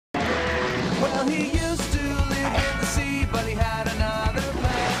Well, he used to live in the sea, but he had another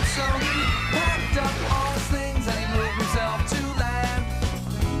plan. So he packed up all his things and he moved himself to land.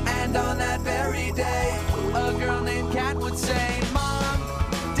 And on that very day, a girl named Kat would say, Mom,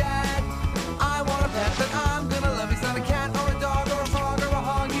 Dad, I want a pet that I'm gonna love. He's not a cat or a dog or a frog or a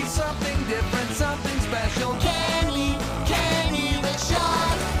hog. He's something different, something special. Kenny the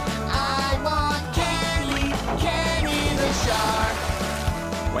shark. I want Kenny the shark.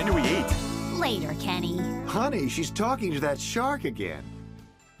 When do we eat? Later, Kenny. Honey, she's talking to that shark again.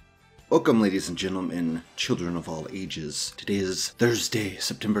 Welcome, ladies and gentlemen, children of all ages. Today is Thursday,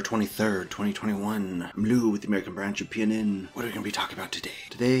 September 23rd, 2021. I'm Lou with the American branch of PNN. What are we going to be talking about today?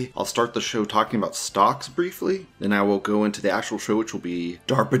 Today, I'll start the show talking about stocks briefly. Then I will go into the actual show, which will be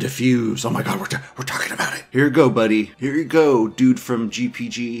DARPA Diffuse. Oh my god, we're talking about it. Here you go, buddy. Here you go, dude from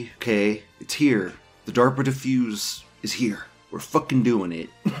GPG. Okay, it's here. The DARPA Diffuse is here. We're fucking doing it.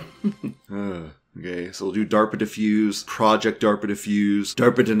 Okay, so we'll do DARPA Diffuse, Project DARPA Diffuse,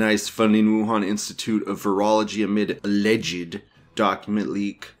 DARPA denies funding Wuhan Institute of Virology amid alleged document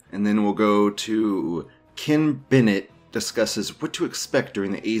leak, and then we'll go to Ken Bennett discusses what to expect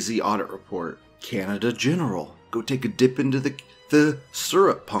during the AZ audit report. Canada General, go take a dip into the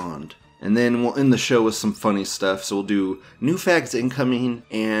syrup pond. And then we'll end the show with some funny stuff. So we'll do new facts incoming,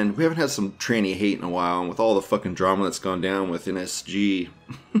 and we haven't had some tranny hate in a while, and with all the fucking drama that's gone down with NSG.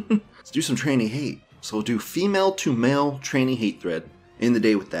 Let's do some tranny hate. So we'll do female to male tranny hate thread. End the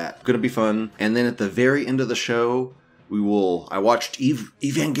day with that. Gonna be fun. And then at the very end of the show, I watched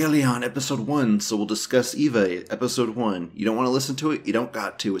Evangelion episode 1, so we'll discuss Eva episode 1. You don't want to listen to it? You don't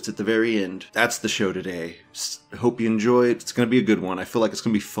got to. It's at the very end. That's the show today. Hope you enjoy it. It's going to be a good one. I feel like it's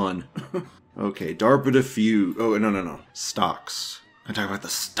going to be fun. Okay, DARPA Diffuse. Oh, no. Stocks. I'm talking about the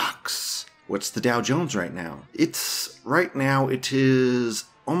stocks. What's the Dow Jones right now? Right now it is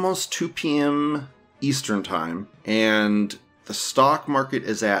almost 2 p.m. Eastern time, and the stock market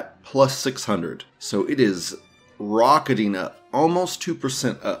is at plus 600. So it is rocketing up, almost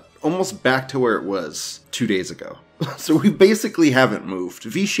 2% up, almost back to where it was 2 days ago. So we basically haven't moved.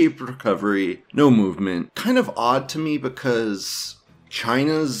 V-shaped recovery, no movement. Kind of odd to me because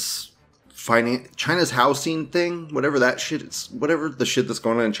China's housing thing, whatever that shit is, whatever the shit that's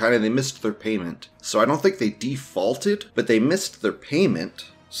going on in China, they missed their payment. So I don't think they defaulted, but they missed their payment.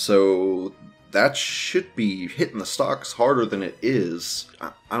 So that should be hitting the stocks harder than it is.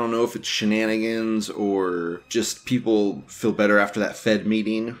 I don't know if it's shenanigans or just people feel better after that Fed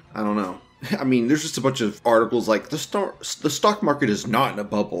meeting. I don't know. I mean, there's just a bunch of articles like the stock market is not in a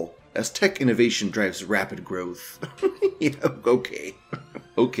bubble as tech innovation drives rapid growth. Yeah, okay.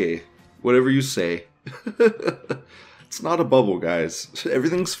 Okay, whatever you say. It's not a bubble, guys.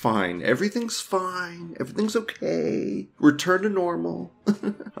 Everything's fine. Everything's fine. Everything's okay. Return to normal.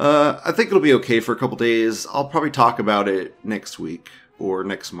 I think it'll be okay for a couple days. I'll probably talk about it next week or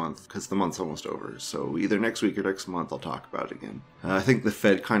next month because the month's almost over. So either next week or next month I'll talk about it again. I think the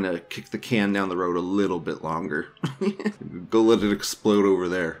Fed kind of kicked the can down the road a little bit longer. Go let it explode over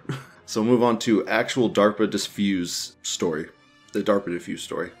there. So move on to actual DARPA Diffuse story. The DARPA Diffuse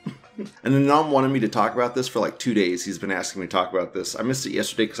story. And then Nam wanted me to talk about this for like 2 days. He's been asking me to talk about this. I missed it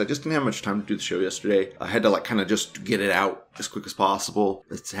yesterday because I just didn't have much time to do the show yesterday. I had to like kind of just get it out as quick as possible.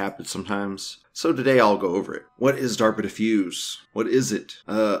 It's happened sometimes. So today I'll go over it. What is DARPA Diffuse? What is it?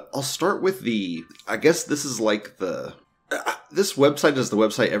 I'll start with I guess this is like this website is the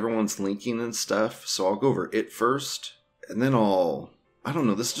website everyone's linking and stuff. So I'll go over it first. And then I don't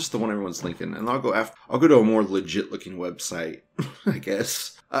know, this is just the one everyone's linking, and I'll go to a more legit looking website, I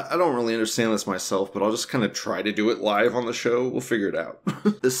guess. I don't really understand this myself, but I'll just kind of try to do it live on the show. We'll figure it out.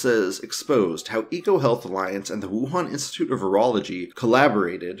 This says, exposed how EcoHealth Alliance and the Wuhan Institute of Virology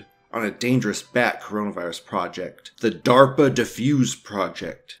collaborated on a dangerous bat coronavirus project, the DARPA Diffuse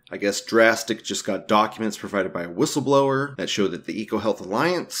project. I guess Drastic just got documents provided by a whistleblower that show that the EcoHealth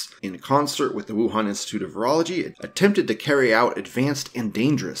Alliance, in concert with the Wuhan Institute of Virology, attempted to carry out advanced and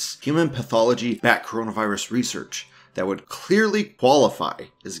dangerous human pathology bat coronavirus research that would clearly qualify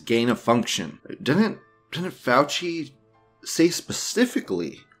as gain of function. Didn't Fauci say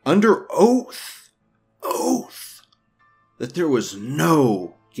specifically, under oath, that there was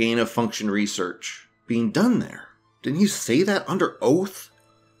no gain of function research being done there? Didn't he say that under oath?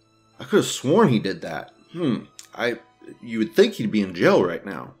 I could have sworn he did that. You would think he'd be in jail right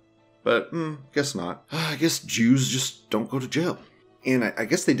now. But, guess not. I guess Jews just don't go to jail. And I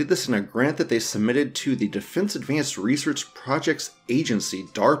guess they did this in a grant that they submitted to the Defense Advanced Research Projects Agency,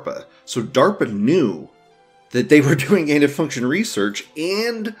 DARPA. So DARPA knew that they were doing gain-of-function research,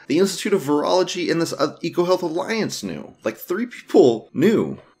 and the Institute of Virology and this EcoHealth Alliance knew. Like, 3 people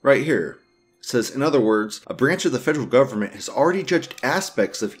knew right here. It says, in other words, a branch of the federal government has already judged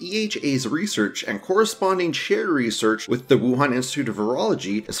aspects of EHA's research and corresponding shared research with the Wuhan Institute of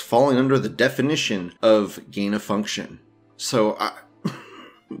Virology as falling under the definition of gain of function. So,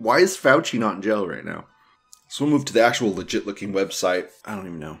 why is Fauci not in jail right now? So we'll move to the actual legit-looking website. I don't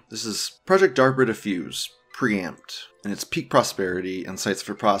even know. This is Project DARPA Diffuse, preempt. And it's peak prosperity and sites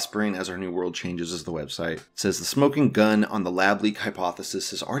for prospering as our new world changes is the website. It says the smoking gun on the lab leak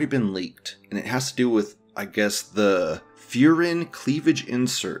hypothesis has already been leaked. And it has to do with, I guess, the furin cleavage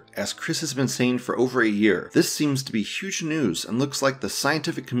insert, as Chris has been saying for over a year. This seems to be huge news and looks like the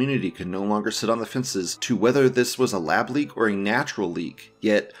scientific community can no longer sit on the fences to whether this was a lab leak or a natural leak.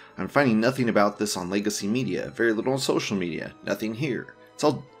 Yet, I'm finding nothing about this on legacy media, very little on social media, nothing here.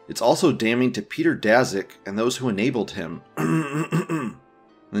 It's also damning to Peter Daszak and those who enabled him.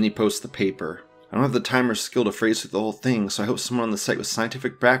 Then he posts the paper. I don't have the time or skill to phrase through the whole thing, so I hope someone on the site with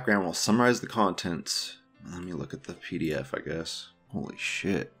scientific background will summarize the contents. Let me look at the PDF, I guess. Holy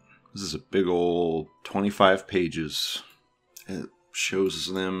shit. This is a big old 25 pages. It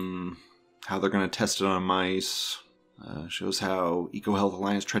shows them how they're going to test it on mice. Shows how EcoHealth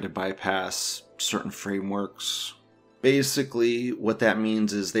Alliance tried to bypass certain frameworks. Basically, what that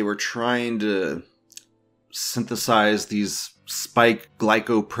means is they were trying to synthesize these spike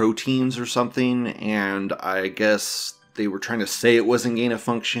glycoproteins or something, and I guess they were trying to say it wasn't gain of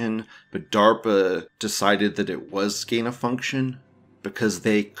function, but DARPA decided that it was gain of function because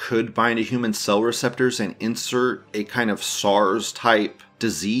they could bind to human cell receptors and insert a kind of SARS-type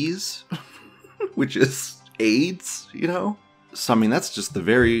disease, which is AIDS, you know? So, I mean, that's just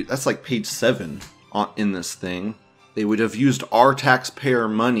that's like page 7 in this thing. They would have used our taxpayer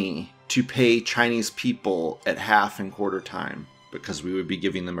money to pay Chinese people at half and quarter time because we would be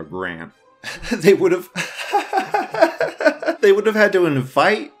giving them a grant. They would have had to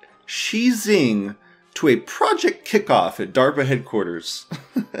invite Xi Jinping to a project kickoff at DARPA headquarters.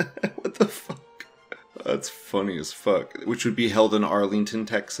 What the fuck? That's funny as fuck. Which would be held in Arlington,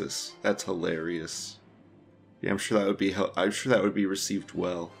 Texas. That's hilarious. Yeah, I'm sure that would be received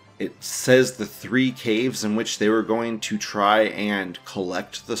well. It says the 3 caves in which they were going to try and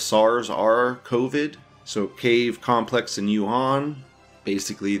collect the SARS are COVID. So cave complex in Wuhan.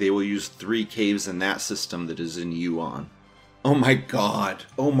 Basically, they will use 3 caves in that system that is in Wuhan. Oh my god.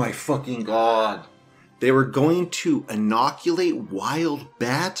 Oh my fucking god. They were going to inoculate wild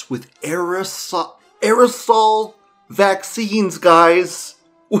bats with aerosol vaccines, guys.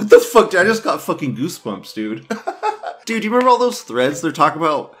 What the fuck? I just got fucking goosebumps, dude. Dude, you remember all those threads they're talking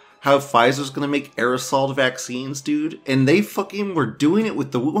about how Pfizer's gonna make aerosol vaccines, dude? And they fucking were doing it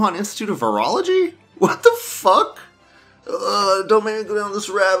with the Wuhan Institute of Virology? What the fuck? Don't make me go down this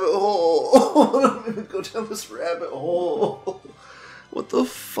rabbit hole. Don't make me go down this rabbit hole. What the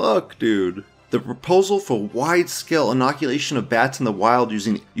fuck, dude? The proposal for wide-scale inoculation of bats in the wild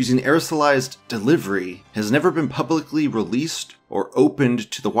using aerosolized delivery has never been publicly released or opened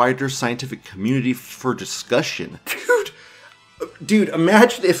to the wider scientific community for discussion. Dude,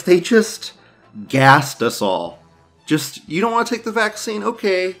 imagine if they just gassed us all. Just, you don't want to take the vaccine?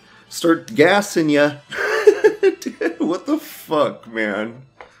 Okay, start gassing ya. Dude, what the fuck, man?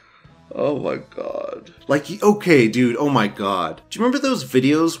 Oh my god. Like, okay, dude, oh my god. Do you remember those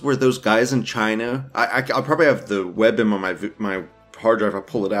videos where those guys in China, I'll probably have the web in on my hard drive, I'll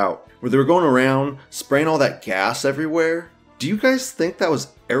pull it out, where they were going around spraying all that gas everywhere? Do you guys think that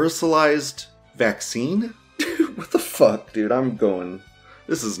was aerosolized vaccine? Dude, what the fuck, dude? I'm going,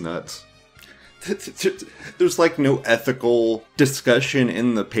 this is nuts. There's like no ethical discussion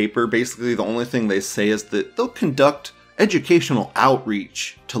in the paper. Basically, the only thing they say is that they'll conduct educational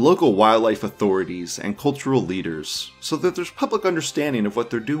outreach to local wildlife authorities and cultural leaders so that there's public understanding of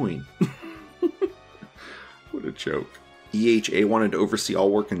what they're doing. What a joke. EHA wanted to oversee all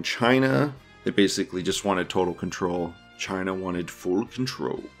work in China. They basically just wanted total control. China wanted full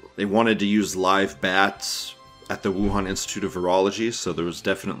control. They wanted to use live bats at the Wuhan Institute of Virology, so there was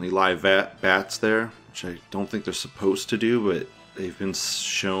definitely live bats there, which I don't think they're supposed to do, but they've been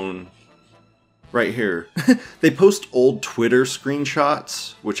shown right here. They post old Twitter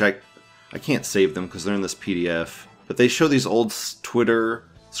screenshots, which I can't save them because they're in this PDF, but they show these old Twitter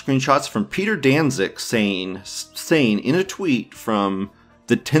screenshots from Peter Daszak saying in a tweet from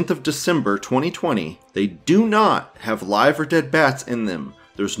the 10th of December 2020, they do not have live or dead bats in them.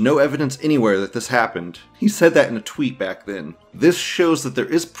 There's no evidence anywhere that this happened. He said that in a tweet back then. This shows that there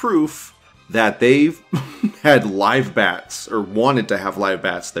is proof that they've had live bats, or wanted to have live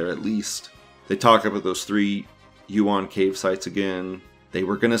bats there at least. They talk about those 3 Yuan cave sites again. They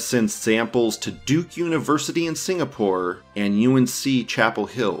were going to send samples to Duke University in Singapore and UNC Chapel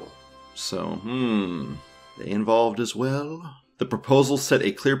Hill. So, they involved as well. The proposal set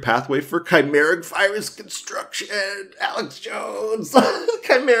a clear pathway for chimeric virus construction. Alex Jones,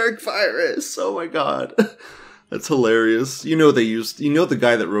 chimeric virus. Oh my god. That's hilarious. You know the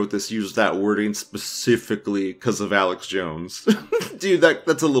guy that wrote this used that wording specifically because of Alex Jones. Dude,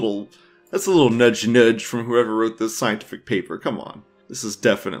 that's a little nudge from whoever wrote this scientific paper. Come on. This is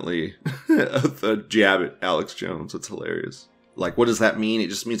definitely a jab at Alex Jones. It's hilarious. Like, what does that mean? It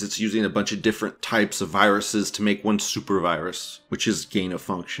just means it's using a bunch of different types of viruses to make one super virus, which is gain of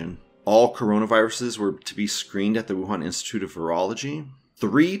function. All coronaviruses were to be screened at the Wuhan Institute of Virology.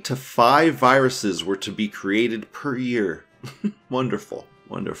 3 to 5 viruses were to be created per year. Wonderful,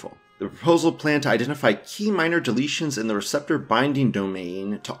 wonderful. The proposal planned to identify key minor deletions in the receptor binding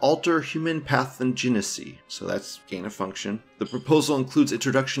domain to alter human pathogenicity. So that's gain of function. The proposal includes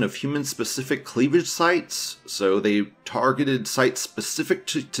introduction of human-specific cleavage sites. So they targeted sites specific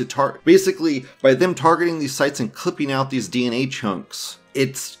to basically, by them targeting these sites and clipping out these DNA chunks,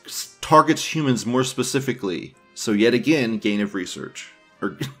 it targets humans more specifically. So yet again, gain of research.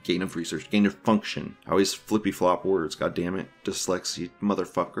 Or gain of function. I always flippy-flop words, goddammit. Dyslexia,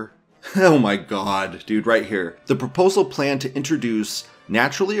 motherfucker. Oh my god, dude, right here. The proposal planned to introduce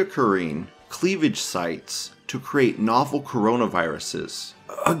naturally occurring cleavage sites to create novel coronaviruses.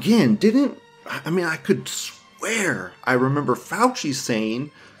 Again, I could swear I remember Fauci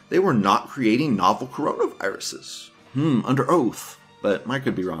saying they were not creating novel coronaviruses. Under oath. But I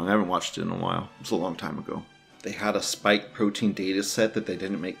could be wrong, I haven't watched it in a while. It was a long time ago. They had a spike protein data set that they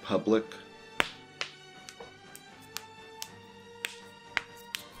didn't make public.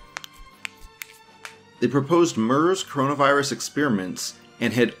 They proposed MERS coronavirus experiments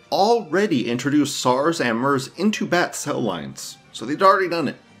and had already introduced SARS and MERS into bat cell lines. So they'd already done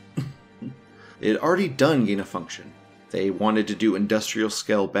it. They had already done gain of function. They wanted to do industrial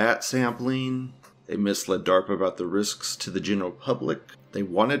scale bat sampling. They misled DARPA about the risks to the general public. They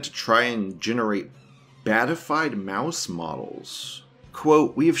wanted to try and generate batified mouse models.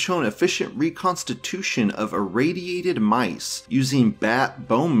 Quote, we have shown efficient reconstitution of irradiated mice using bat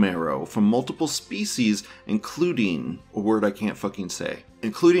bone marrow from multiple species, including, a word I can't fucking say,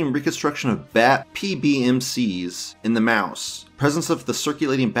 including reconstruction of bat PBMCs in the mouse, presence of the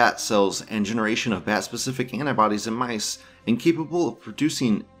circulating bat cells, and generation of bat-specific antibodies in mice incapable of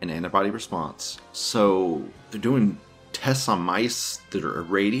producing an antibody response. So, they're doing tests on mice that are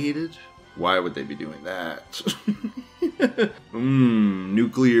irradiated? Why would they be doing that?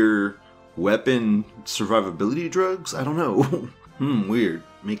 Nuclear weapon survivability drugs? I don't know. Weird.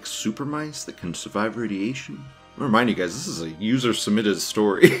 Make super mice that can survive radiation? I'll remind you guys, this is a user-submitted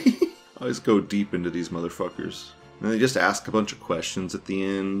story. I always go deep into these motherfuckers. And they just ask a bunch of questions at the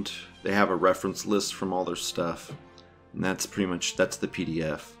end. They have a reference list from all their stuff. And that's the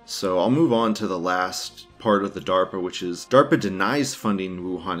PDF. So I'll move on to the last part of the DARPA, which is DARPA denies funding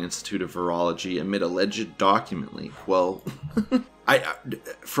Wuhan Institute of Virology amid alleged document leak. Well,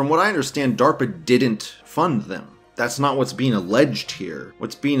 from what I understand, DARPA didn't fund them. That's not what's being alleged here.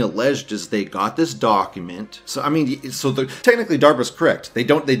 What's being alleged is they got this document. So technically DARPA's correct. They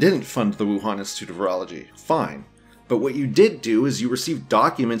didn't fund the Wuhan Institute of Virology. Fine. But what you did do is you received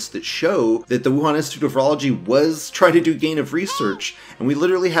documents that show that the Wuhan Institute of Virology was trying to do gain of research. And we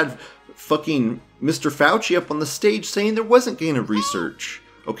literally had fucking Mr. Fauci up on the stage saying there wasn't gain of research.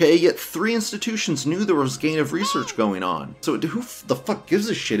 Okay, yet 3 institutions knew there was gain of research going on. So who the fuck gives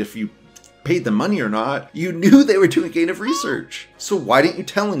a shit if you paid the money or not? You knew they were doing gain of research. So why didn't you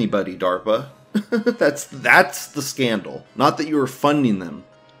tell anybody, DARPA? That's the scandal. Not that you were funding them.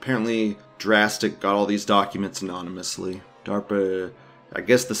 Apparently, Drastic got all these documents anonymously. DARPA, I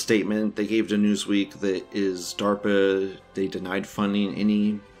guess the statement they gave to Newsweek that is DARPA, they denied funding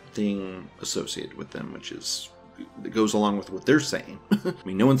anything associated with them, which is, it goes along with what they're saying. I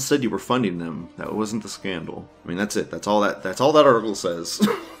mean, no one said you were funding them. That wasn't the scandal. I mean, that's it. That's all that article says.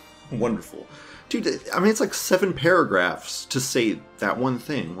 Wonderful. Dude, I mean, it's like 7 paragraphs to say that one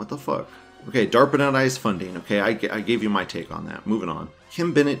thing. What the fuck? Okay, DARPA denies funding. Okay, I gave you my take on that. Moving on.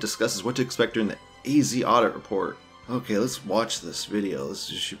 Kim Bennett discusses what to expect during the AZ audit report. Okay, let's watch this video. This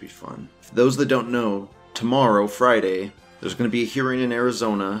should be fun. For those that don't know, tomorrow, Friday, there's going to be a hearing in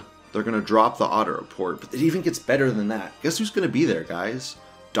Arizona. They're going to drop the audit report, but it even gets better than that. Guess who's going to be there, guys?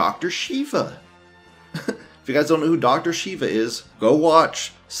 Dr. Shiva. If you guys don't know who Dr. Shiva is, go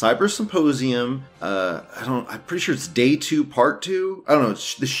watch Cyber Symposium. I'm pretty sure it's day 2, part 2. I don't know,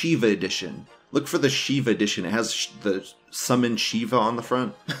 it's the Shiva edition. Look for the Shiva edition. It has the summon Shiva on the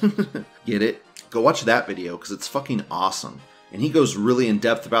front. Get it? Go watch that video because it's fucking awesome. And he goes really in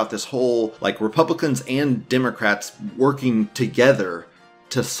depth about this whole, like, Republicans and Democrats working together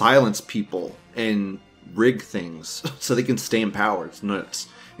to silence people and rig things so they can stay in power. It's nuts.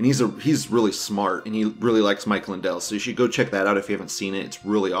 And he's really smart, and he really likes Mike Lindell. So you should go check that out if you haven't seen it. It's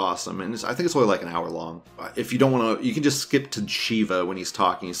really awesome, and I think it's only like an hour long. If you don't want to, you can just skip to Shiva when he's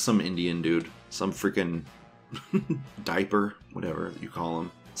talking. He's some Indian dude, some freaking diaper, whatever you call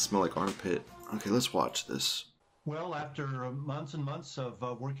him. Smell like armpit. Okay, let's watch this. Well, after months and months of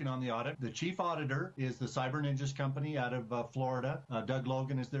working on the audit, the chief auditor is the Cyber Ninjas company out of Florida. Doug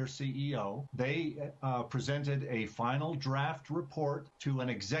Logan is their CEO. They presented a final draft report to an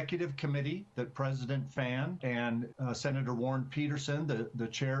executive committee that President Fan and Senator Warren Peterson, the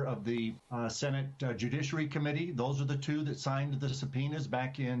chair of the Senate Judiciary Committee, those are the two that signed the subpoenas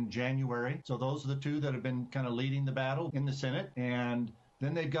back in January. So those are the two that have been kind of leading the battle in the Senate. And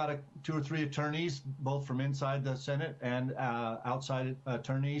then they've got 2 or 3 attorneys, both from inside the Senate and outside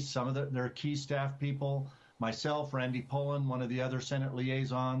attorneys, some of their key staff people, myself, Randy Pullen, one of the other Senate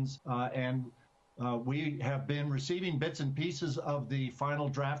liaisons, and we have been receiving bits and pieces of the final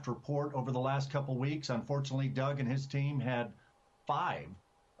draft report over the last couple weeks. Unfortunately, Doug and his team had 5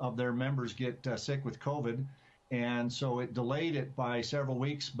 of their members get sick with COVID, and so it delayed it by several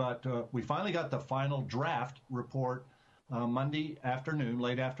weeks, but we finally got the final draft report Monday afternoon,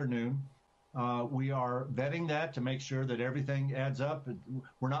 late afternoon. We are vetting that to make sure that everything adds up.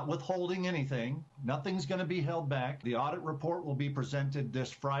 We're not withholding anything. Nothing's going to be held back. The audit report will be presented this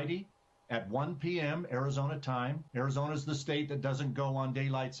Friday at 1 p.m. Arizona time. Arizona is the state that doesn't go on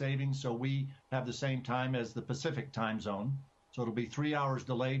daylight savings, so we have the same time as the Pacific time zone. So it'll be 3 hours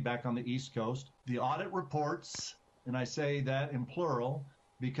delayed back on the East Coast. The audit reports, and I say that in plural,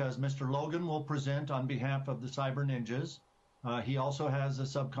 because Mr. Logan will present on behalf of the Cyber Ninjas. He also has a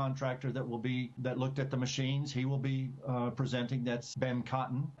subcontractor that looked at the machines. He will be presenting. That's Ben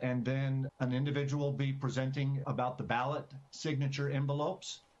Cotton. And then an individual will be presenting about the ballot signature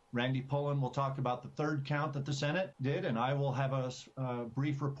envelopes. Randy Pullen will talk about the 3rd count that the Senate did, and I will have a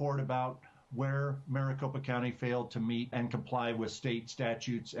brief report about where Maricopa County failed to meet and comply with state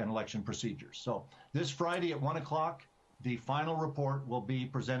statutes and election procedures. So this Friday at 1 o'clock, the final report will be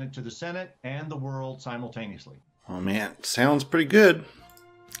presented to the Senate and the world simultaneously. Oh man, sounds pretty good.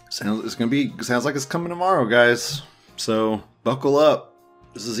 Sounds like it's coming tomorrow, guys. So buckle up.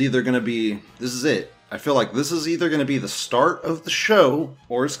 This is it. I feel like this is either going to be the start of the show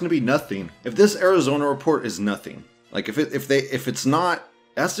or it's going to be nothing. If this Arizona report is nothing, like if it's not,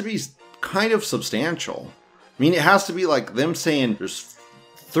 it has to be kind of substantial. I mean, it has to be like them saying there's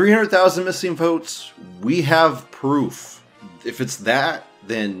 300,000 missing votes. We have proof. If it's that,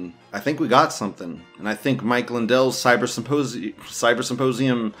 then I think we got something. And I think Mike Lindell's Cyber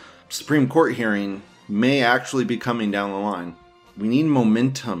Symposium Supreme Court hearing may actually be coming down the line. We need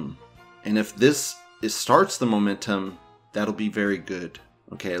momentum. And if this starts the momentum, that'll be very good.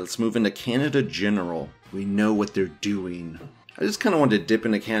 Okay, let's move into Canada General. We know what they're doing. I just kind of wanted to dip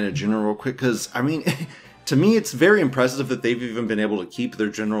into Canada General real quick because, I mean, to me it's very impressive that they've even been able to keep their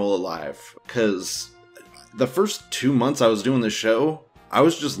general alive. Because the first 2 months I was doing this show, I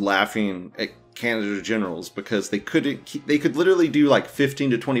was just laughing at Canada Generals because they could literally do like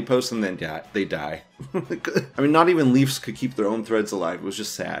 15 to 20 posts and then they die. I mean, not even Leafs could keep their own threads alive. It was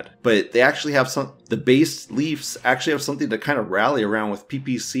just sad. But they actually have the base Leafs actually have something to kind of rally around with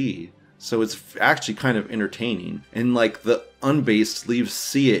PPC. So it's actually kind of entertaining. And like the unbased Leafs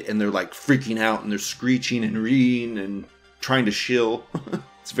see it and they're like freaking out and they're screeching and reading and trying to shill.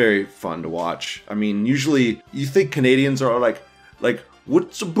 It's very fun to watch. I mean, usually you think Canadians are like,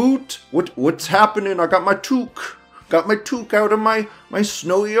 what's a boot? What's happening? I got my toque. Got my toque out of my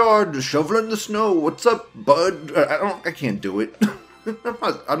snowy yard, shoveling the snow. What's up, bud? I can't do it.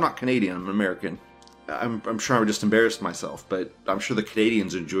 I'm not Canadian. I'm American. I'm sure I just embarrassed myself, but I'm sure the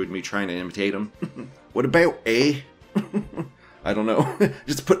Canadians enjoyed me trying to imitate them. What about A? I don't know.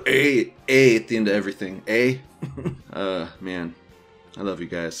 Just put A at the end of everything. A. Man, I love you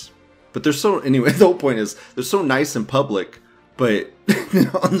guys. But anyway, the whole point is they're so nice in public. But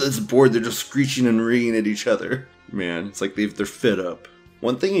on this board, they're just screeching and reeing at each other. Man, it's like they're fed up.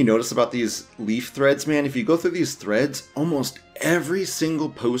 One thing you notice about these leaf threads, man, if you go through these threads, almost every single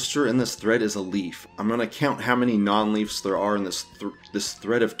poster in this thread is a leaf. I'm going to count how many non-leafs there are in this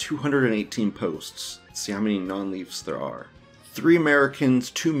thread of 218 posts. Let's see how many non-leafs there are. 3 Americans,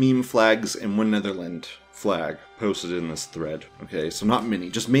 2 meme flags, and 1 Netherlands flag posted in this thread. Okay, so not many,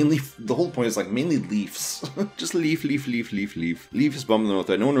 just mainly, the whole point is like mainly leafs. Just leaf. Leaf is bumming the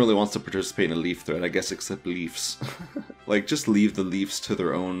thread. No one really wants to participate in a leaf thread, I guess, except leafs. Like, just leave the leafs to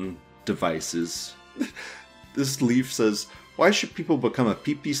their own devices. This leaf says, why should people become a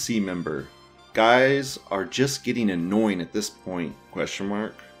PPC member? Guys are just getting annoying at this point, question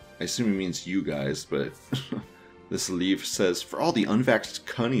mark. I assume it means you guys, but this leaf says, for all the unvaxxed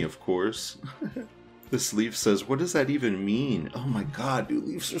cunny, of course. This leaf says, what does that even mean? Oh my god, dude,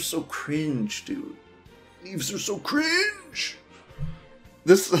 leaves are so cringe, dude. Leaves are so cringe!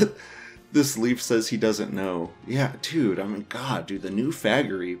 This leaf says he doesn't know. Yeah, dude, I mean, god, dude, the new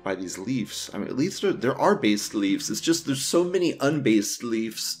faggery by these leafs. I mean, at least there are based leafs. It's just there's so many unbased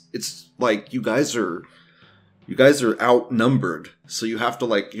leafs. It's like you guys are outnumbered. So you have to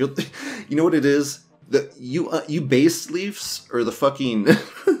like you know what it is? You based leafs or the fucking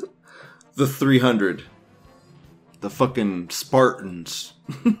the 300. The fucking Spartans.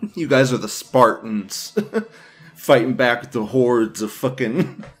 You guys are the Spartans. Fighting back with the hordes of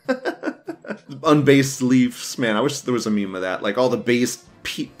fucking unbased leafs. Man, I wish there was a meme of that. Like all the based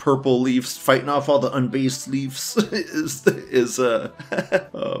purple leafs fighting off all the unbased leafs is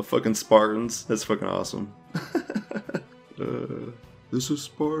fucking Spartans. That's fucking awesome. This is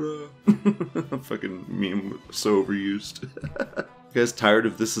Sparta. Fucking meme so overused. You guys tired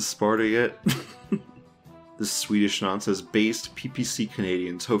of This is Sparta yet? This Swedish non says, based PPC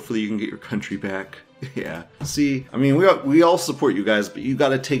Canadians. Hopefully you can get your country back. Yeah. See, I mean, we all support you guys, but you got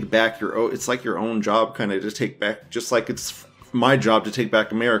to take back your own. It's like your own job, kind of, to take back. Just like it's my job to take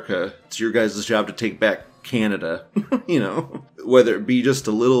back America. It's your guys' job to take back Canada. You know, whether it be just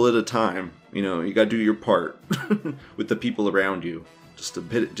a little at a time. You know, you got to do your part with the people around you. Just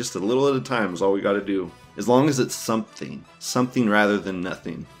a little at a time is all we got to do. As long as it's something rather than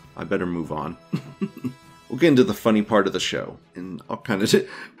nothing. I better move on. We'll get into the funny part of the show, and I'll kind of...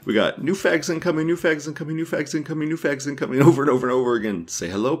 We got new fags incoming, new fags incoming, new fags incoming, new fags incoming, over and over and over again. Say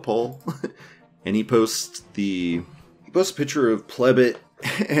hello, Paul. And he posts a picture of Plebit,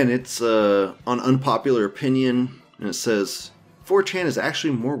 and it's on Unpopular Opinion, and it says, 4chan is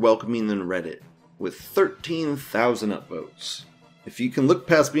actually more welcoming than Reddit, with 13,000 upvotes. If you can look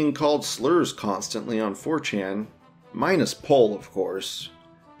past being called slurs constantly on 4chan, minus Paul, of course,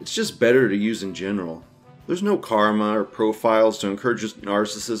 it's just better to use in general. There's no karma or profiles to encourage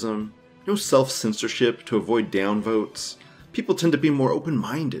narcissism, no self-censorship to avoid downvotes. People tend to be more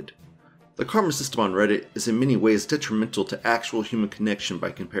open-minded. The karma system on Reddit is in many ways detrimental to actual human connection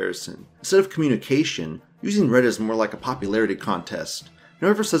by comparison. Instead of communication, using Reddit is more like a popularity contest.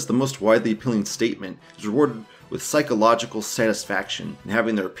 Whoever says the most widely appealing statement is rewarded with psychological satisfaction in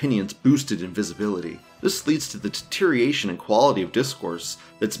having their opinions boosted in visibility. This leads to the deterioration in quality of discourse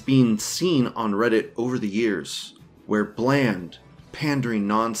that's been seen on Reddit over the years, where bland, pandering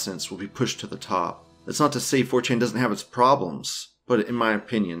nonsense will be pushed to the top. That's not to say 4chan doesn't have its problems, but in my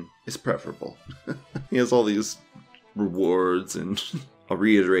opinion, it's preferable. He has all these rewards, and I'll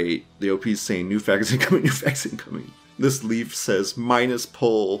reiterate, the OP's saying new fags incoming, new fags incoming. This leaf says minus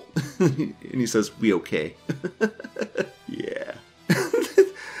pull, and he says, we okay. Yeah.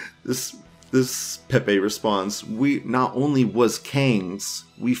 This Pepe responds, we not only was Kangs,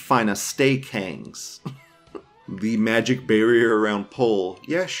 we finna stay Kangs. The magic barrier around pull,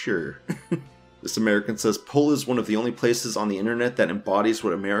 yeah, sure. This American says, pull is one of the only places on the internet that embodies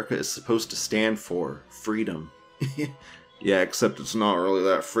what America is supposed to stand for, freedom. Yeah, except it's not really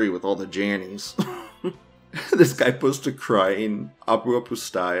that free with all the Jannies. This guy posted crying, Apu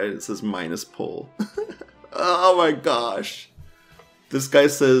Apustaya, it says minus pull. Oh my gosh. This guy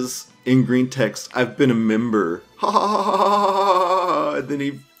says, in green text, I've been a member. Ha ha ha ha ha. And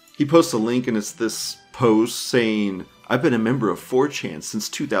then he posts a link, and it's this post saying, I've been a member of 4chan since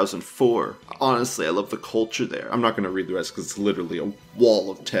 2004. Honestly, I love the culture there. I'm not going to read the rest because it's literally a wall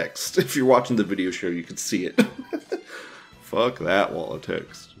of text. If you're watching the video show, you can see it. Fuck that wall of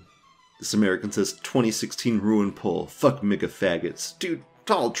text. This American says, 2016 ruin poll. Fuck MAGA faggots. Dude,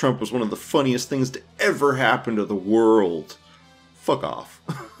 Donald Trump was one of the funniest things to ever happen to the world. Fuck off.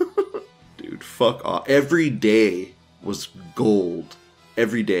 Dude, fuck off. Every day was gold.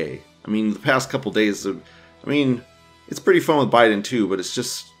 Every day. I mean, the past couple days of... I mean, it's pretty fun with Biden too, but it's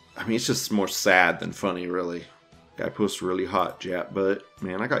just... I mean, it's just more sad than funny, really. Guy posts really hot Jap butt.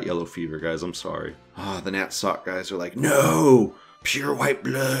 Man, I got yellow fever, guys. I'm sorry. Ah, the Nat Sock guys are like, no! Pure white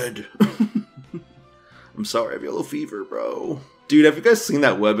blood. I'm sorry, I have yellow fever, bro. Dude, have you guys seen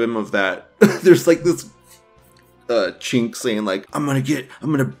that webm of that? There's like this chink saying like, I'm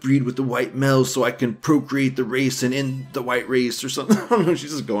gonna breed with the white male so I can procreate the race and end the white race or something. I don't know,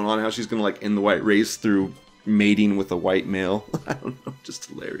 she's just going on how she's gonna like end the white race through mating with a white male. I don't know, just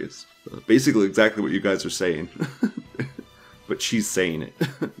hilarious. Basically exactly what you guys are saying. But she's saying it,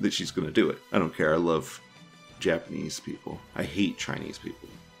 that she's gonna do it. I don't care, I love Japanese people. I hate Chinese people.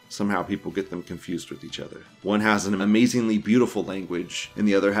 Somehow people get them confused with each other. One has an amazingly beautiful language, and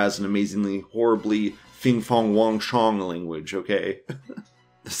the other has an amazingly horribly Fing Fong Wong Shong language, okay?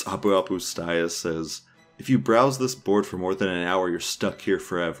 This Abu Abu Staya says, if you browse this board for more than an hour, you're stuck here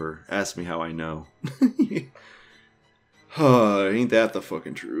forever. Ask me how I know. Ain't that the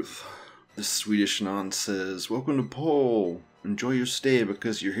fucking truth? This Swedish non says, welcome to Pole. Enjoy your stay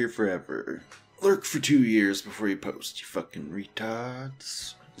because you're here forever. Lurk for 2 years before you post, you fucking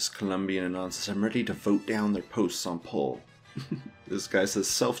retards. This Colombian anon says, I'm ready to vote down their posts on Pole. This guy says,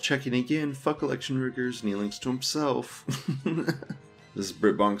 self-checking again, fuck election riggers, and he links to himself. This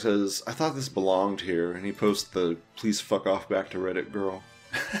Britbonk says, I thought this belonged here, and he posts the please fuck off back to Reddit girl.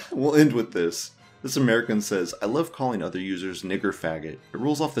 We'll end with this. This American says, I love calling other users nigger faggot. It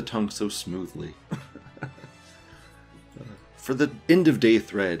rolls off the tongue so smoothly. For the end of day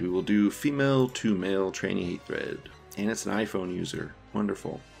thread, we will do female to male tranny hate thread. And it's an iPhone user.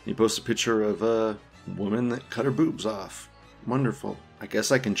 Wonderful. He posts a picture of a woman that cut her boobs off. Wonderful. I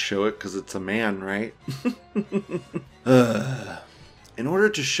guess I can show it because it's a man, right? In order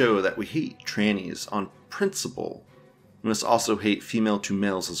to show that we hate trannies on principle, we must also hate female to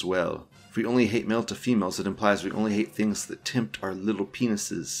males as well. If we only hate male to females, it implies we only hate things that tempt our little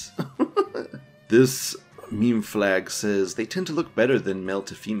penises. This meme flag says, they tend to look better than male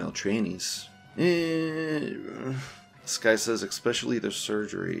to female trannies. This guy says, especially their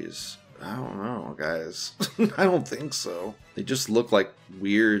surgeries. I don't know, guys. I don't think so. They just look like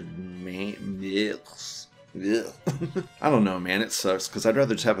weird males. I don't know, man. It sucks because I'd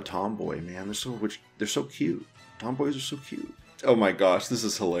rather just have a tomboy, man. They're so cute. Tomboys are so cute. Oh my gosh, this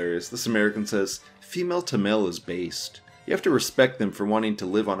is hilarious. This American says, female to male is based. You have to respect them for wanting to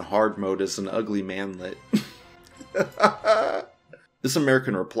live on hard mode as an ugly manlet. This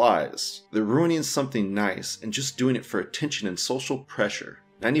American replies, they're ruining something nice and just doing it for attention and social pressure.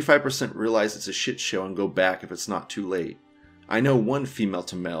 95% realize it's a shit show and go back if it's not too late. I know one female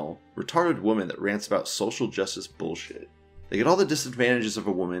to male, retarded woman that rants about social justice bullshit. They get all the disadvantages of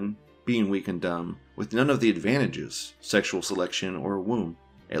a woman, being weak and dumb, with none of the advantages, sexual selection or a womb.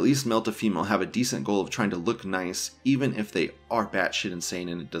 At least male to female have a decent goal of trying to look nice, even if they are batshit insane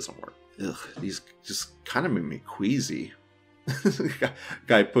and it doesn't work. Ugh, these just kind of make me queasy.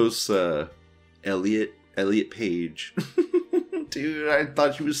 Guy posts Elliot Page. Dude, I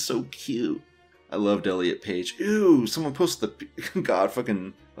thought she was so cute. I loved Elliot Page. Ew, someone posted the God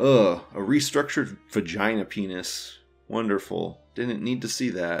fucking a restructured vagina penis. Wonderful. Didn't need to see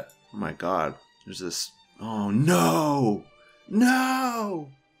that. Oh my God. There's this. Oh no! No!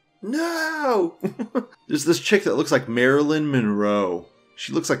 No! There's this chick that looks like Marilyn Monroe.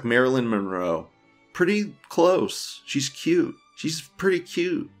 She looks like Marilyn Monroe. Pretty close. She's cute. She's pretty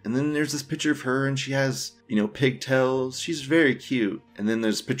cute. And then there's this picture of her and she has, pigtails. She's very cute. And then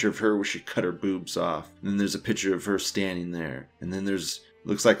there's a picture of her where she cut her boobs off. And then there's a picture of her standing there. And then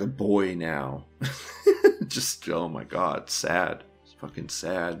looks like a boy now. Just, oh my God, sad. It's fucking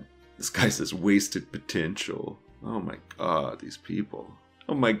sad. This guy says wasted potential. Oh my God, these people.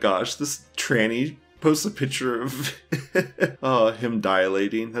 Oh my gosh, this tranny posts a picture of him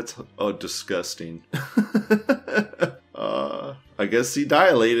dilating. That's disgusting. I guess he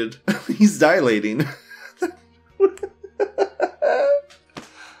dilated. He's dilating.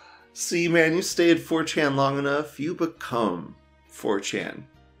 See, man, you stay at 4chan long enough, you become 4chan.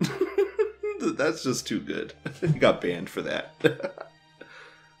 That's just too good. He got banned for that.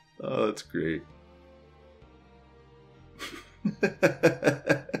 Oh, that's great.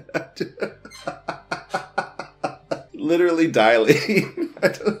 Literally dilating.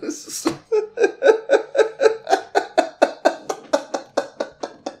 I'm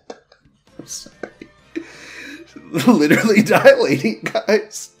sorry. Literally dilating,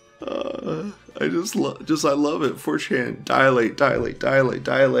 guys. I love it. 4chan.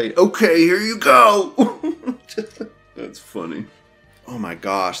 Dilate. Okay, here you go. That's funny. Oh my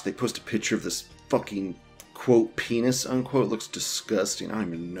gosh, they post a picture of this fucking quote penis unquote. Looks disgusting. I don't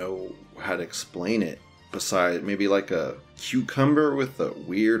even know how to explain it. Besides, maybe like a cucumber with a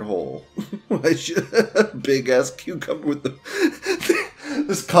weird hole. Big ass cucumber with the.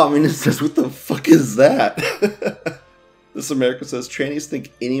 This communist says, "What the fuck is that?" This American says, "Trannies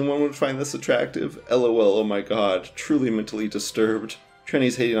think anyone would find this attractive? LOL. Oh my God, truly mentally disturbed.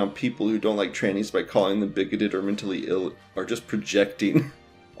 Trannies hating on people who don't like trannies by calling them bigoted or mentally ill are just projecting.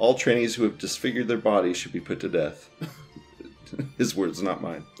 All trannies who have disfigured their bodies should be put to death." His words, not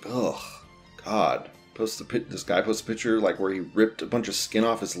mine. Ugh, God. This guy posts a picture like where he ripped a bunch of skin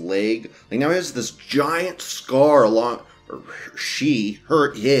off his leg. Like now he has this giant scar along, or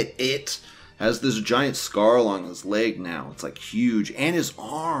it has this giant scar along his leg now. It's like huge. And his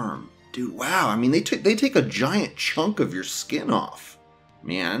arm. Dude, wow. I mean, they take a giant chunk of your skin off,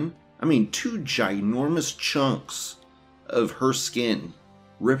 man. I mean, 2 ginormous chunks of her skin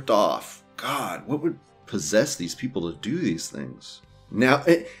ripped off. God, what would possess these people to do these things? Now,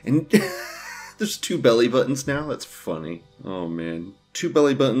 and there's 2 belly buttons now. That's funny. Oh, man. 2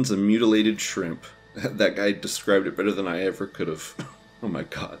 belly buttons and mutilated shrimp. That guy described it better than I ever could have. Oh, my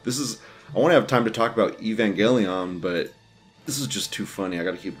God. I want to have time to talk about Evangelion, but this is just too funny. I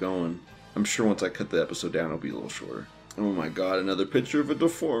gotta keep going. I'm sure once I cut the episode down, it'll be a little shorter. Oh my god, another picture of a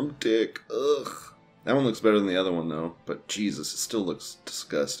deformed dick. Ugh. That one looks better than the other one, though. But Jesus, it still looks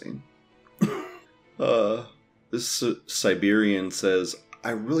disgusting. This Siberian says,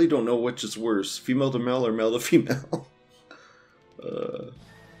 I really don't know which is worse, female to male or male to female.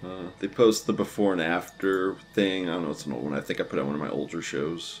 They post the before and after thing. I don't know, it's an old one. I think I put out one of my older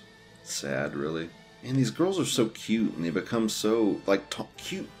shows. Sad, really. And these girls are so cute, and they become so, like,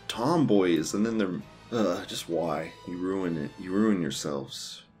 cute tomboys, and then they're, just why? You ruin it. You ruin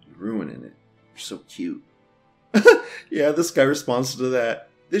yourselves. You're ruining it. You're so cute. Yeah, this guy responds to that.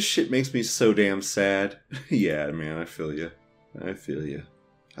 This shit makes me so damn sad. Yeah, man, I feel you. I feel you.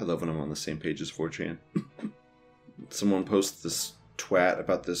 I love when I'm on the same page as 4chan. Someone posts this twat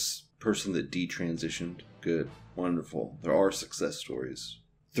about this person that detransitioned. Good. Wonderful. There are success stories.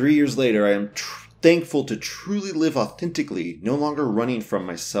 3 years later, I am thankful to truly live authentically, no longer running from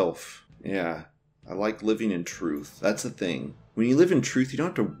myself. Yeah, I like living in truth. That's the thing. When you live in truth, you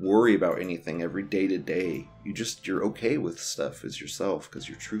don't have to worry about anything every day to day. You're okay with stuff as yourself because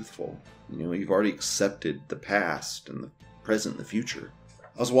you're truthful. You know, you've already accepted the past and the present and the future.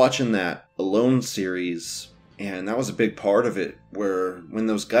 I was watching that Alone series, and that was a big part of it, where when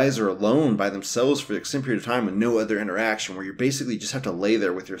those guys are alone by themselves for an extended period of time with no other interaction, where you basically just have to lay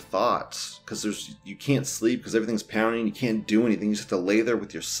there with your thoughts, because you can't sleep because everything's pounding, you can't do anything, you just have to lay there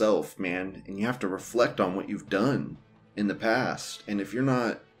with yourself, man, and you have to reflect on what you've done in the past. And if you're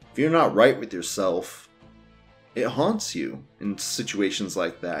not right with yourself, it haunts you in situations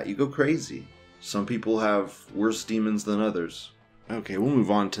like that. You go crazy. Some people have worse demons than others. Okay, we'll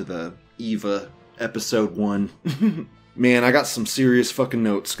move on to the Eva episode 1. Man, I got some serious fucking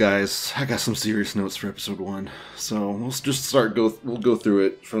notes, guys. I got some serious notes for episode 1. So we'll just we'll go through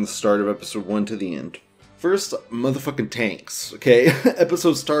it from the start of episode 1 to the end. First, motherfucking tanks, okay?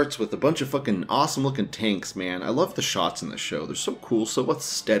 Episode starts with a bunch of fucking awesome looking tanks, man. I love the shots in this show. They're so cool, so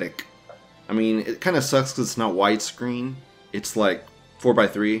aesthetic. I mean, it kind of sucks because it's not widescreen. It's like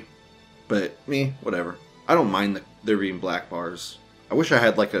 4x3, but whatever. I don't mind there being black bars. I wish I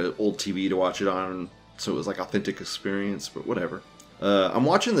had like an old TV to watch it on, so it was like authentic experience, but whatever. I'm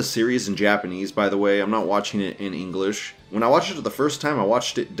watching the series in Japanese, by the way. I'm not watching it in English. When I watched it the first time, I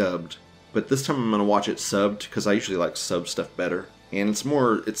watched it dubbed, but this time I'm going to watch it subbed, because I usually like sub stuff better. And it's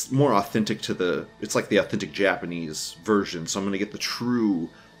more authentic to it's like the authentic Japanese version, so I'm going to get the true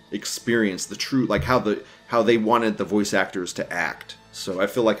experience, like how they wanted the voice actors to act. So I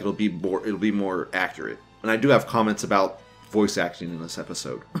feel like it'll be more accurate. And I do have comments about voice acting in this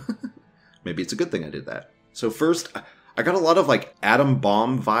episode. Maybe it's a good thing I did that. So first, I got a lot of like atom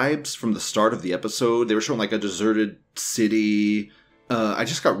bomb vibes from the start of the episode. They were showing like a deserted city. I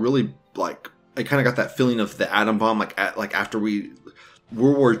just got really like, I kind of got that feeling of the atom bomb, like after World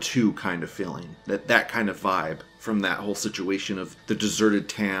War II kind of feeling, that kind of vibe from that whole situation of the deserted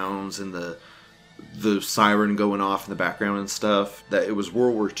towns and the siren going off in the background and stuff. That it was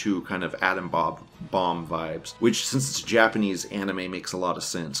World War II kind of atom bomb vibes, which since it's Japanese anime makes a lot of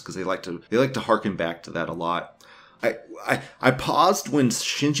sense because they like to harken back to that a lot. I paused when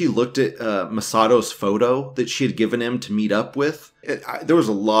Shinji looked at Masato's photo that she had given him to meet up with. There was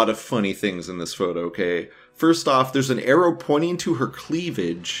a lot of funny things in this photo, okay? First off, there's an arrow pointing to her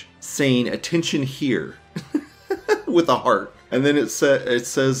cleavage saying, "Attention here," with a heart. And then it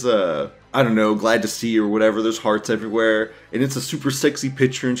says, I don't know, glad to see you or whatever. There's hearts everywhere. And it's a super sexy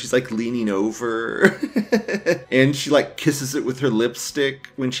picture and she's like leaning over. And she like kisses it with her lipstick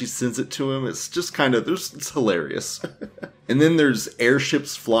when she sends it to him. It's just kind of, it's hilarious. And then there's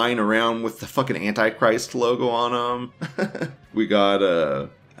airships flying around with the fucking Antichrist logo on them. We got,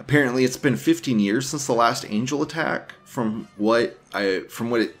 apparently it's been 15 years since the last angel attack from what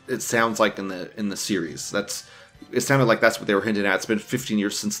it sounds like in the series. It sounded like that's what they were hinting at. It's been 15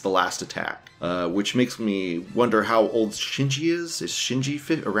 years since the last attack, which makes me wonder how old Shinji is. Is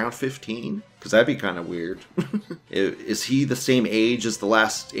Shinji around 15? Because that'd be kind of weird. Is he the same age as the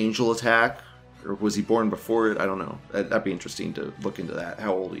last angel attack? Or was he born before it? I don't know. That'd be interesting to look into that,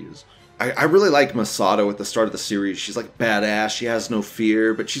 how old he is. I really like Masato at the start of the series. She's like badass. She has no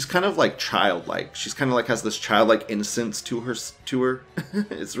fear, but she's kind of like childlike. She's kind of like has this childlike innocence to her.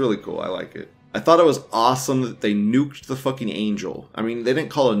 It's really cool. I like it. I thought it was awesome that they nuked the fucking angel. I mean, they didn't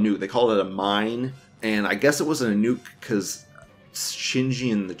call it a nuke. They called it a mine. And I guess it wasn't a nuke because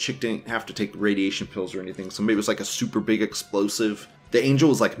Shinji and the chick didn't have to take radiation pills or anything. So maybe it was like a super big explosive. The angel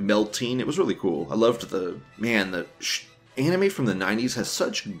was like melting. It was really cool. I loved the anime from the 90s has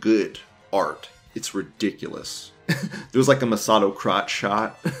such good art. It's ridiculous. There was like a Masato crotch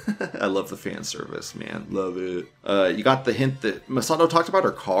shot. I love the fan service, man. Love it. You got the hint that Masato talked about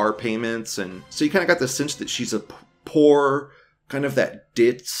her car payments, and so you kind of got the sense that she's a poor, kind of that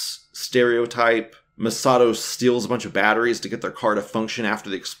ditz stereotype. Masato steals a bunch of batteries to get their car to function after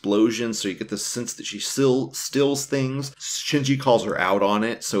the explosion, so you get the sense that she still steals things. Shinji calls her out on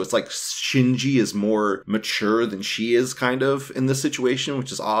it, so it's like Shinji is more mature than she is, kind of, in this situation,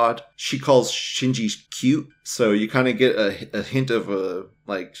 which is odd. She calls Shinji cute, so you kind of get a hint of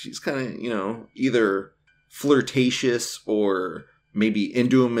like, she's kind of, either flirtatious or maybe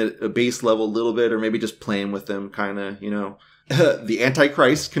into him at a base level a little bit, or maybe just playing with him, kind of, The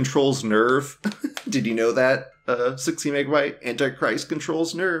Antichrist controls Nerve. Did you know that? 16 megabyte Antichrist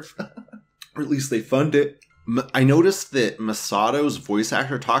controls Nerve. Or at least they fund it. I noticed that Masato's voice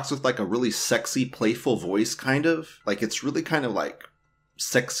actor talks with like a really sexy, playful voice, kind of. Like it's really kind of like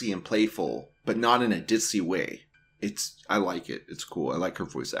sexy and playful, but not in a ditzy way. I like it. It's cool. I like her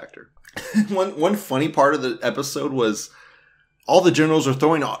voice actor. One funny part of the episode was all the generals are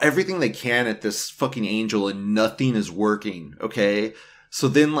throwing everything they can at this fucking angel and nothing is working, okay? So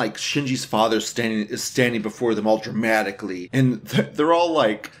then, like, Shinji's father is standing before them all dramatically, and they're all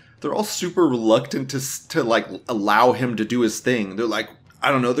super reluctant to like, allow him to do his thing. They're like,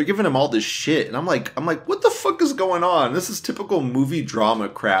 I don't know, they're giving him all this shit, and I'm like, what the fuck is going on? This is typical movie drama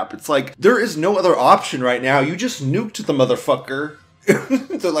crap. It's like, there is no other option right now. You just nuked the motherfucker.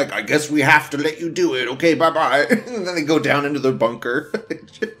 They're like, I guess we have to let you do it. Okay, bye-bye. And then they go down into their bunker.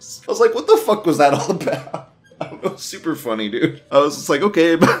 I was like, what the fuck was that all about? I don't know, super funny, dude. I was just like,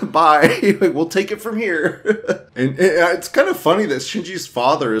 okay, bye. We'll take it from here. And it's kind of funny that Shinji's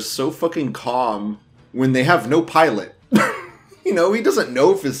father is so fucking calm when they have no pilot. He doesn't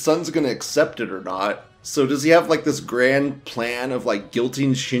know if his son's gonna accept it or not. So does he have like this grand plan of like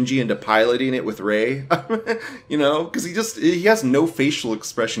guilting Shinji into piloting it with Rei? Because he has no facial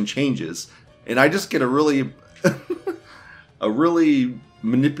expression changes. And I just get a really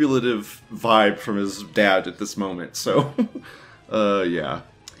manipulative vibe from his dad at this moment. So, yeah.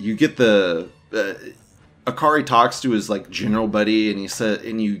 You get Akari talks to his like general buddy,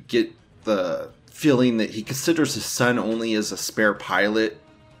 and you get the feeling that he considers his son only as a spare pilot,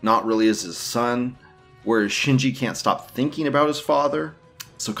 not really as his son. Whereas Shinji can't stop thinking about his father.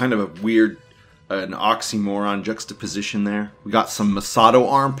 So kind of a weird, an oxymoron juxtaposition there. We got some Masato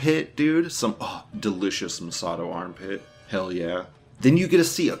armpit, dude. Some delicious Masato armpit. Hell yeah. Then you get to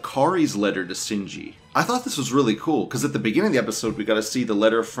see Akari's letter to Shinji. I thought this was really cool, because at the beginning of the episode, we got to see the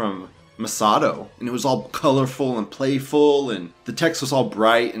letter from Masato. And it was all colorful and playful, and the text was all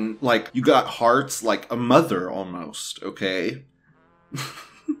bright, and like, you got hearts like a mother almost, okay?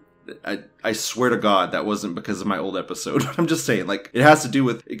 I swear to God that wasn't because of my old episode. I'm just saying, like, it has to do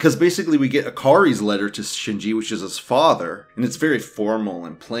with, because basically we get Akari's letter to Shinji, which is his father, and it's very formal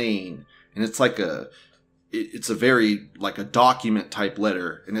and plain, and it's like it's a very, like, a document type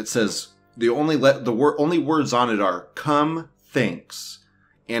letter, and it says, the only words on it are, come, thanks,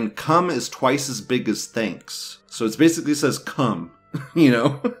 and come is twice as big as thanks. So it basically says come,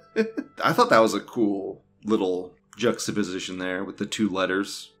 I thought that was a cool little juxtaposition there with the two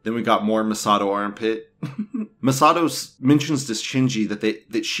letters. Then we got more Masato armpit. Masato mentions to Shinji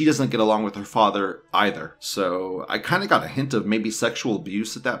that she doesn't get along with her father either. So I kind of got a hint of maybe sexual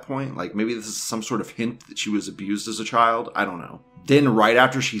abuse at that point. Like maybe this is some sort of hint that she was abused as a child. I don't know. Then right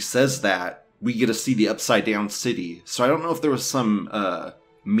after she says that, we get to see the upside down city. So I don't know if there was some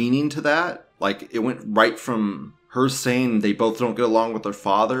meaning to that. Like it went right from her saying they both don't get along with their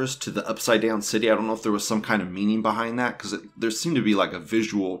fathers to the upside down city. I don't know if there was some kind of meaning behind that, because there seemed to be like a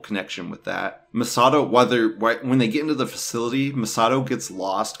visual connection with that. Masato, when they get into the facility, Masato gets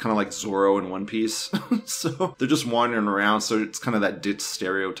lost, kind of like Zoro in One Piece. So they're just wandering around, so it's kind of that ditch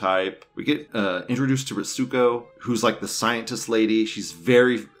stereotype. We get introduced to Ritsuko, who's like the scientist lady. She's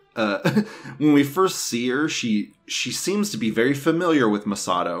very... when we first see her, she seems to be very familiar with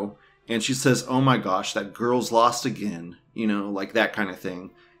Masato. And she says, oh my gosh, that girl's lost again. Like that kind of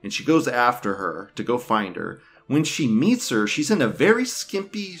thing. And she goes after her to go find her. when she meets her, she's in a very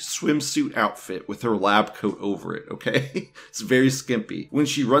skimpy swimsuit outfit with her lab coat over it, okay? It's very skimpy. When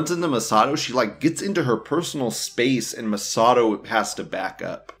she runs into Masato, she like gets into her personal space and Masato has to back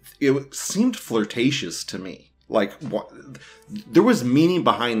up. It seemed flirtatious to me. Like, there was meaning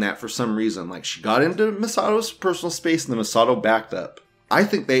behind that for some reason. Like, she got into Masato's personal space and then Masato backed up. I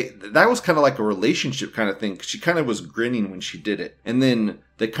think that was kind of like a relationship kind of thing. She kind of was grinning when she did it. And then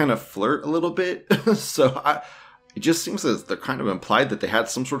they kind of flirt a little bit. It just seems that they're kind of implied that they had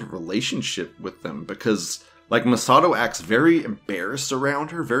some sort of relationship with them because like Masato acts very embarrassed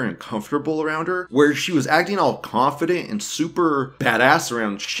around her, very uncomfortable around her, where she was acting all confident and super badass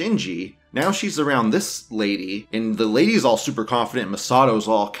around Shinji. Now she's around this lady, and the lady's all super confident, and Masato's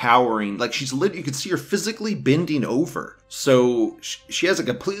all cowering. Like, you can see her physically bending over. So, she has a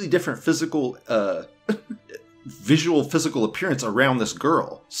completely different physical, physical appearance around this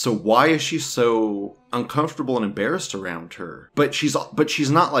girl. So why is she so uncomfortable and embarrassed around her? But she's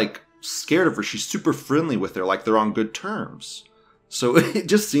not, like, scared of her. She's super friendly with her, like they're on good terms. So, it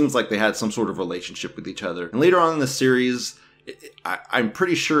just seems like they had some sort of relationship with each other. And later on in the series, I'm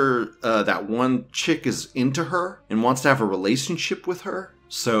pretty sure that one chick is into her and wants to have a relationship with her.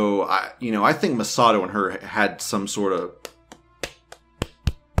 So, I think Masato and her had some sort of,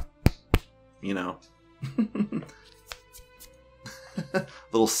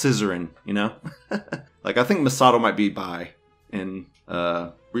 little scissoring, Like, I think Masato might be bi and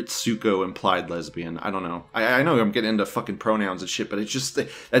Ritsuko implied lesbian. I don't know. I know I'm getting into fucking pronouns and shit, but it's just,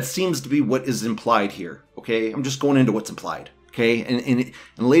 that seems to be what is implied here, okay? I'm just going into what's implied, okay? And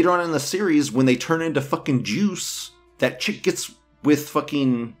later on in the series, when they turn into fucking juice, that chick gets with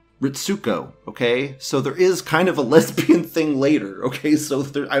fucking Ritsuko, okay? So there is kind of a lesbian thing later, okay? So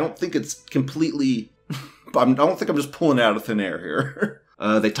I don't think it's completely, I don't think I'm just pulling it out of thin air here.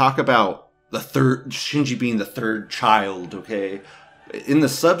 They talk about Shinji being the third child, okay? In the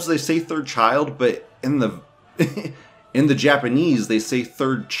subs, they say third child, but in the Japanese, they say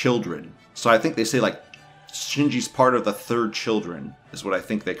third children. So I think they say, like, Shinji's part of the third children, is what I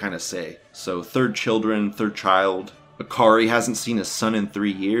think they kind of say. So third children, third child. Akari hasn't seen his son in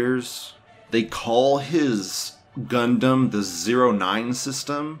 3 years. They call his Gundam the 09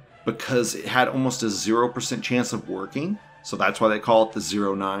 system because it had almost a 0% chance of working. So that's why they call it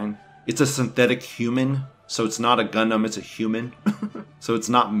the 09. It's a synthetic human. So it's not a Gundam, it's a human. So it's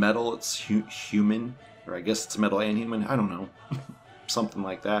not metal, it's human. Or I guess it's metal and human. I don't know. Something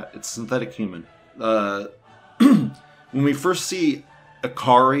like that. It's synthetic human. When we first see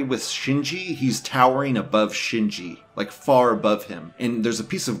Akari with Shinji, he's towering above Shinji. Like far above him. And there's a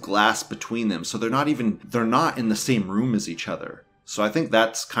piece of glass between them. So they're not in the same room as each other. So I think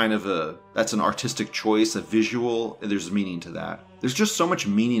that's kind of that's an artistic choice, a visual. There's meaning to that. There's just so much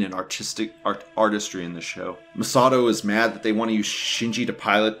meaning and artistry in this show. Masato is mad that they want to use Shinji to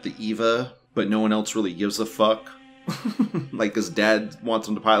pilot the EVA, but no one else really gives a fuck. Like his dad wants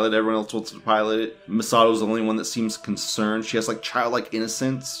him to pilot, everyone else wants him to pilot it. Masato's the only one that seems concerned. She has like childlike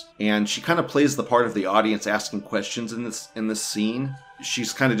innocence, and she kind of plays the part of the audience asking questions in this scene.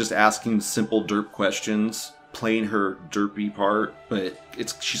 She's kind of just asking simple derp questions, playing her derpy part, but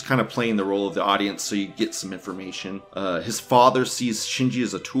she's kind of playing the role of the audience so you get some information. His father sees Shinji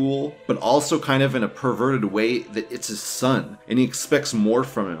as a tool, but also kind of in a perverted way that it's his son, and he expects more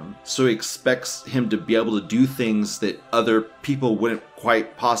from him. So he expects him to be able to do things that other people wouldn't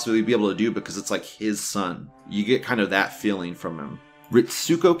quite possibly be able to do because it's like his son. You get kind of that feeling from him.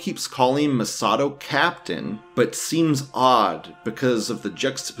 Ritsuko keeps calling Masato captain, but seems odd because of the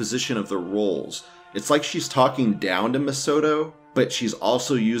juxtaposition of the roles. It's like she's talking down to Masato, but she's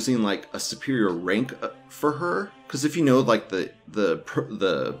also using like a superior rank for her. Because if you know like the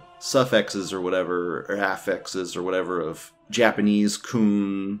suffixes or whatever, or affixes or whatever of Japanese,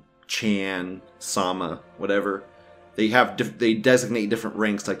 kun, chan, sama, whatever, they designate different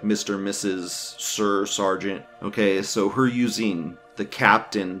ranks like Mr., Mrs., Sir, Sergeant. Okay, so her using the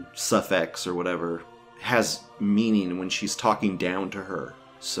captain suffix or whatever has meaning when she's talking down to her.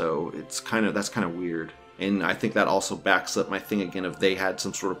 So that's kind of weird. And I think that also backs up my thing again of they had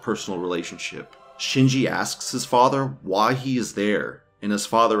some sort of personal relationship. Shinji asks his father why he is there, and his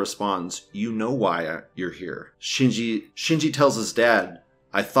father responds, "You know why you're here." Shinji tells his dad,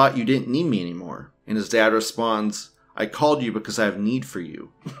 "I thought you didn't need me anymore." And his dad responds, "I called you because I have need for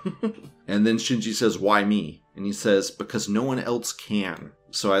you." And then Shinji says, "Why me?" And he says, "Because no one else can."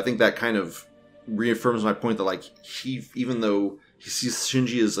 So I think that kind of reaffirms my point that like even though he sees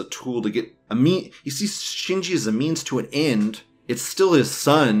Shinji as a tool to get he sees Shinji as a means to an end, it's still his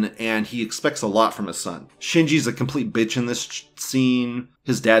son, and he expects a lot from his son. Shinji's a complete bitch in this scene.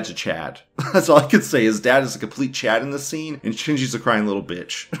 His dad's a Chad. That's all I could say. His dad is a complete Chad in the scene, and Shinji's a crying little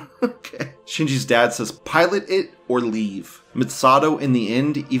bitch. Okay. Shinji's dad says, pilot it or leave. Mitsudo, in the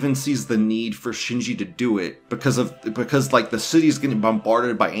end, even sees the need for Shinji to do it because like the city's getting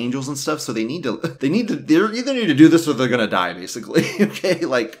bombarded by angels and stuff, so they either need to do this or they're gonna die, basically. Okay,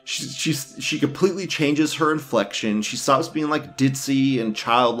 like she completely changes her inflection. She stops being like ditzy and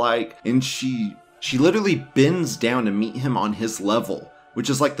childlike, and she literally bends down to meet him on his level, which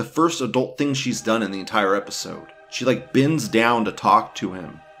is like the first adult thing she's done in the entire episode. She like bends down to talk to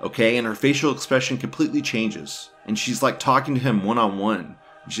him, okay? And her facial expression completely changes. And she's like talking to him one-on-one.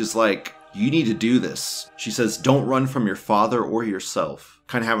 She's like, you need to do this. She says, don't run from your father or yourself.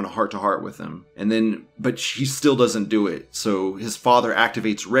 Kind of having a heart-to-heart with him. And then, but she still doesn't do it. So his father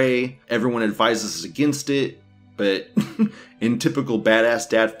activates Rei. Everyone advises against it. But in typical badass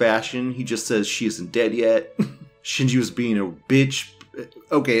dad fashion, he just says she isn't dead yet. Shinji was being a bitch.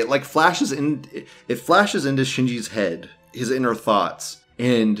 Okay, it flashes into Shinji's head, his inner thoughts,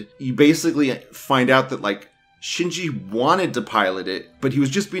 and you basically find out that like Shinji wanted to pilot it, but he was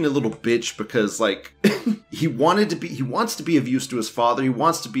just being a little bitch because like he wants to be of use to his father, he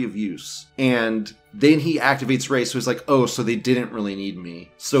wants to be of use, and then he activates Rei, so he's like, oh, so they didn't really need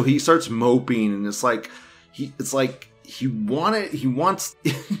me. So he starts moping, and he wants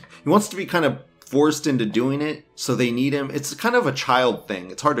to be kind of forced into doing it, so they need him. It's kind of a child thing.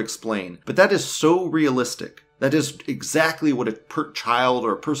 It's hard to explain, but that is so realistic. That is exactly what a child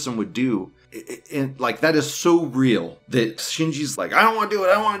or a person would do. And like, that is so real that Shinji's like, I don't want to do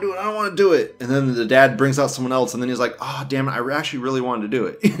it, I don't want to do it, I don't want to do it. And then the dad brings out someone else, and then he's like, oh, damn it, I actually really wanted to do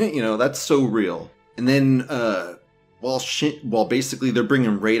it. You know, that's so real. And then, while basically they're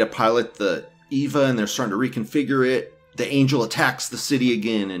bringing Rei to pilot the Eva, and they're starting to reconfigure it, the angel attacks the city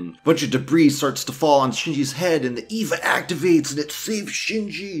again, and a bunch of debris starts to fall on Shinji's head, and the Eva activates, and it saves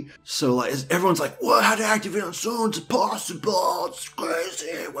Shinji. So like, everyone's like, what? How to activate on its own? It's impossible. It's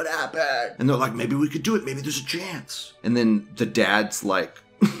crazy. What happened? And they're like, maybe we could do it. Maybe there's a chance. And then the dad's like,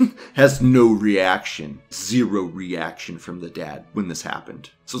 has no reaction. Zero reaction from the dad when this happened.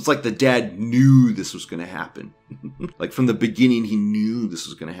 So it's like the dad knew this was going to happen. Like from the beginning, he knew this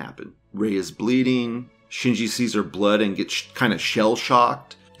was going to happen. Rei is bleeding. Shinji sees her blood and gets kind of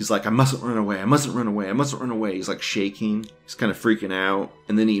shell-shocked. He's like, I mustn't run away, I mustn't run away, I mustn't run away. He's like shaking. He's kind of freaking out.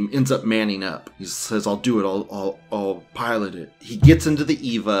 And then he ends up manning up. He says, I'll do it, I'll pilot it. He gets into the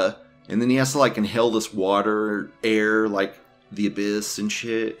Eva, and then he has to like inhale this water, air, like the abyss and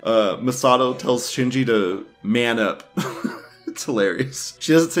shit. Masato tells Shinji to man up. It's hilarious.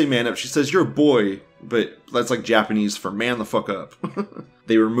 She doesn't say man up, she says, you're a boy. But that's like Japanese for man the fuck up.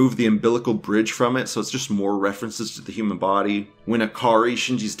 They remove the umbilical bridge from it, so it's just more references to the human body. When Akari,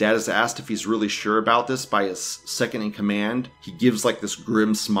 Shinji's dad, is asked if he's really sure about this by his second in command, he gives like this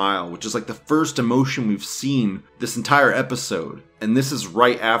grim smile, which is like the first emotion we've seen this entire episode. And this is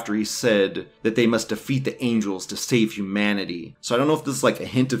right after he said that they must defeat the angels to save humanity. So I don't know if this is like a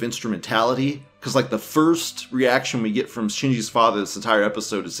hint of instrumentality, because like the first reaction we get from Shinji's father this entire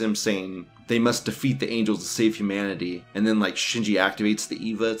episode is him saying they must defeat the angels to save humanity. And then like Shinji activates the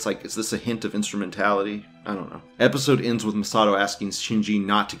Eva. It's like, is this a hint of instrumentality? I don't know. Episode ends with Masato asking Shinji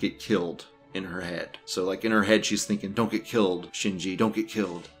not to get killed in her head. So like in her head, she's thinking, don't get killed, Shinji, don't get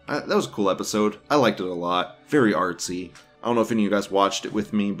killed. That was a cool episode. I liked it a lot. Very artsy. I don't know if any of you guys watched it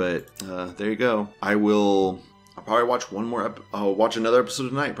with me, but there you go. I'll probably watch I'll watch another episode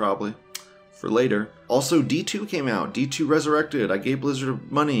tonight, probably. For later. Also, D2 came out. D2 Resurrected. I gave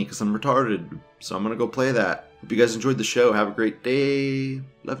Blizzard money because I'm retarded. So I'm going to go play that. Hope you guys enjoyed the show. Have a great day.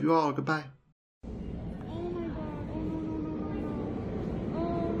 Love you all. Goodbye.